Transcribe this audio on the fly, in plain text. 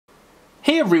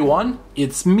Hey everyone,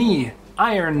 it's me,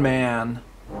 Iron Man,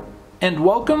 and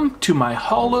welcome to my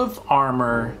Hall of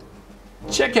Armor.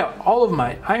 Check out all of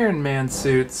my Iron Man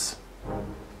suits.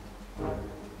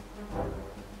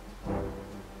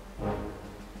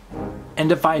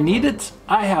 And if I need it,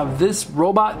 I have this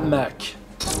robot mech.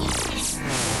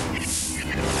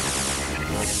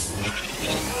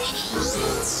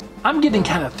 I'm getting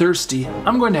kind of thirsty.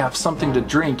 I'm going to have something to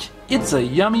drink. It's a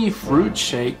yummy fruit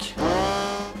shake.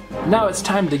 Now it's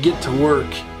time to get to work.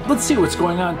 Let's see what's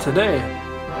going on today.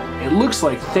 It looks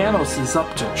like Thanos is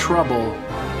up to trouble.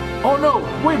 Oh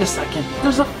no, wait a second,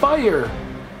 there's a fire.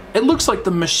 It looks like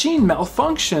the machine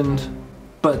malfunctioned.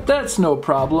 But that's no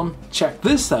problem. Check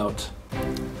this out.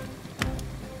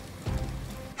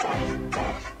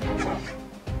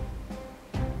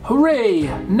 Hooray!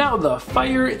 Now the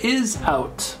fire is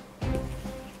out.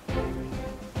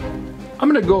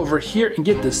 I'm gonna go over here and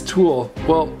get this tool.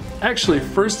 Well, actually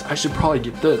first I should probably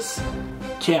get this.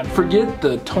 Can't forget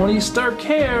the Tony Stark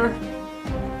hair.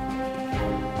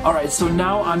 Alright, so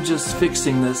now I'm just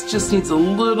fixing this. Just needs a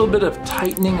little bit of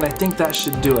tightening and I think that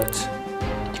should do it.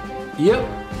 Yep,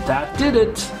 that did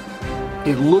it.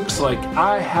 It looks like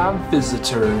I have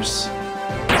visitors.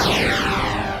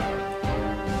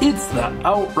 It's the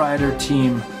Outrider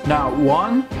team. Not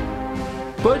one,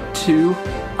 but two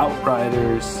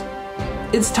Outriders.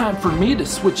 It's time for me to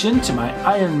switch into my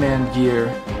Iron Man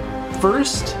gear.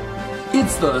 First,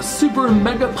 it's the super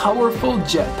mega powerful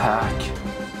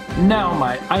jetpack. Now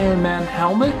my Iron Man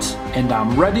helmet, and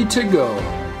I'm ready to go.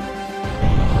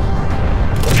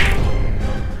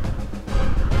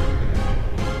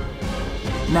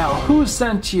 Now who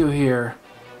sent you here?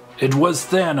 It was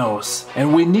Thanos,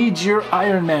 and we need your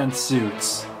Iron Man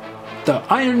suits. The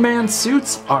Iron Man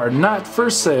suits are not for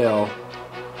sale.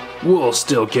 We'll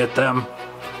still get them.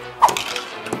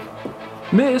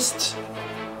 Missed.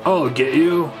 I'll get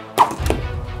you.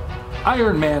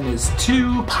 Iron Man is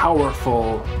too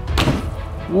powerful.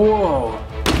 Whoa.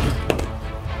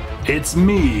 It's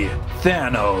me,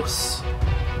 Thanos.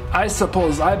 I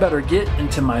suppose I better get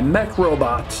into my mech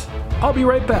robot. I'll be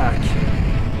right back.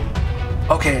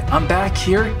 Okay, I'm back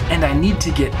here and I need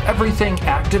to get everything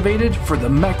activated for the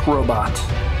mech robot.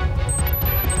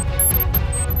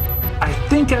 I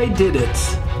think I did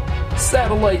it.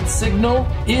 Satellite signal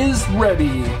is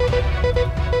ready.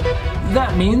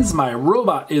 That means my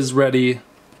robot is ready.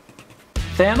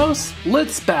 Thanos,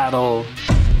 let's battle.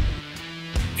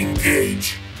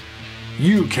 Engage.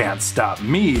 You can't stop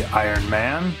me, Iron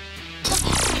Man.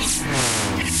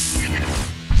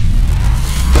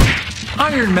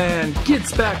 Iron Man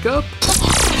gets back up.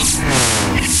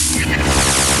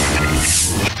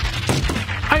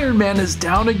 Iron Man is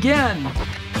down again,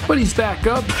 but he's back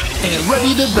up and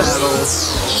ready to battle.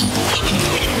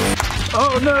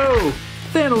 Oh no!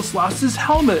 Thanos lost his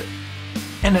helmet.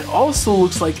 And it also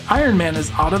looks like Iron Man is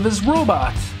out of his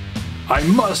robot. I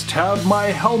must have my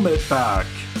helmet back.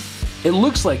 It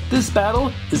looks like this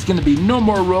battle is going to be no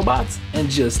more robots and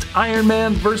just Iron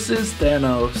Man versus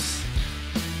Thanos.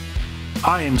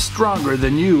 I am stronger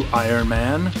than you, Iron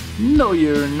Man. No,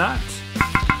 you're not.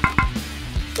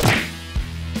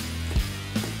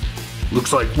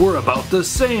 Looks like we're about the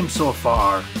same so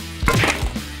far.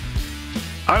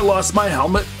 I lost my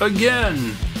helmet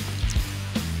again.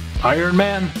 Iron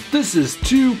Man, this is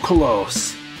too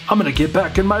close. I'm gonna get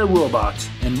back in my robot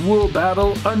and we'll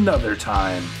battle another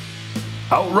time.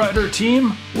 Outrider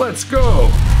team, let's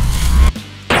go.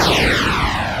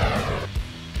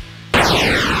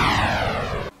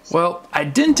 Well, I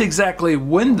didn't exactly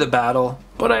win the battle,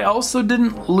 but I also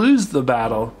didn't lose the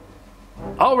battle.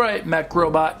 Alright, mech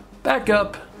robot, back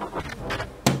up.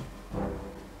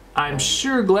 I'm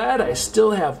sure glad I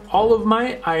still have all of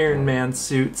my Iron Man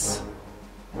suits.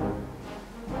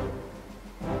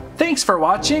 Thanks for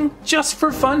watching Just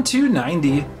for Fun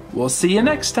 290. We'll see you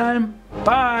next time.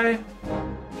 Bye!